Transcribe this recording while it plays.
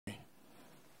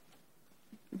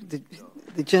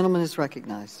The gentleman is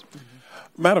recognized.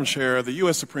 Madam Chair, the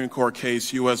U.S. Supreme Court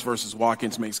case U.S. versus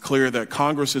Watkins makes clear that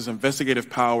Congress's investigative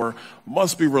power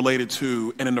must be related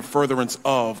to and in the furtherance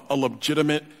of a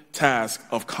legitimate task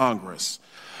of Congress.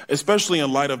 Especially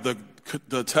in light of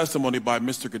the testimony by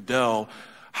Mr. Gavel,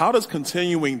 how does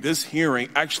continuing this hearing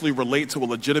actually relate to a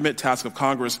legitimate task of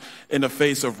Congress in the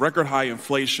face of record high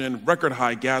inflation, record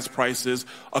high gas prices,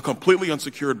 a completely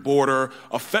unsecured border,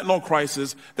 a fentanyl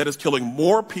crisis that is killing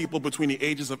more people between the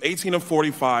ages of 18 and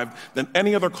 45 than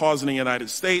any other cause in the United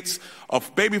States, a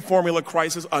baby formula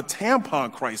crisis, a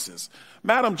tampon crisis?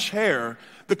 Madam Chair,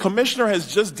 the commissioner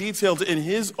has just detailed in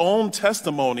his own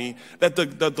testimony that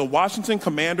the Washington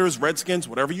Commanders, Redskins,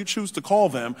 whatever you choose to call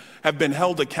them, have been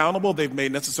held accountable. They've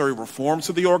made necessary reforms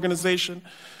to the organization.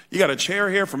 You got a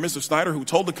chair here from Mr. Snyder who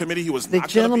told the committee he was not going to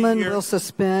be here. The gentleman will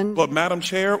suspend. But Madam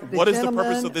Chair, what is the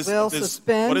purpose of this?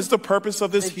 What is the purpose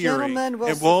of this hearing? The gentleman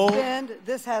will suspend.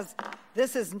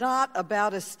 This is not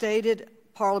about a stated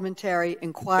parliamentary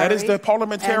inquiry. That is the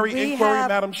parliamentary inquiry,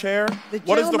 Madam Chair.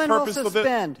 What is the purpose of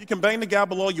it? You can bang the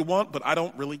gavel all you want, but I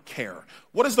don't really care.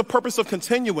 What is the purpose of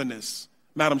continuing this,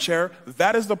 Madam Chair?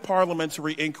 That is the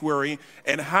parliamentary inquiry.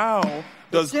 And how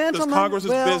does Congress's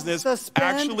business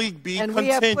actually be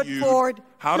continued?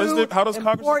 How does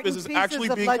Congress's business actually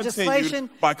be continued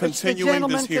by continuing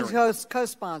this hearing? The gentleman is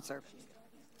co-sponsor.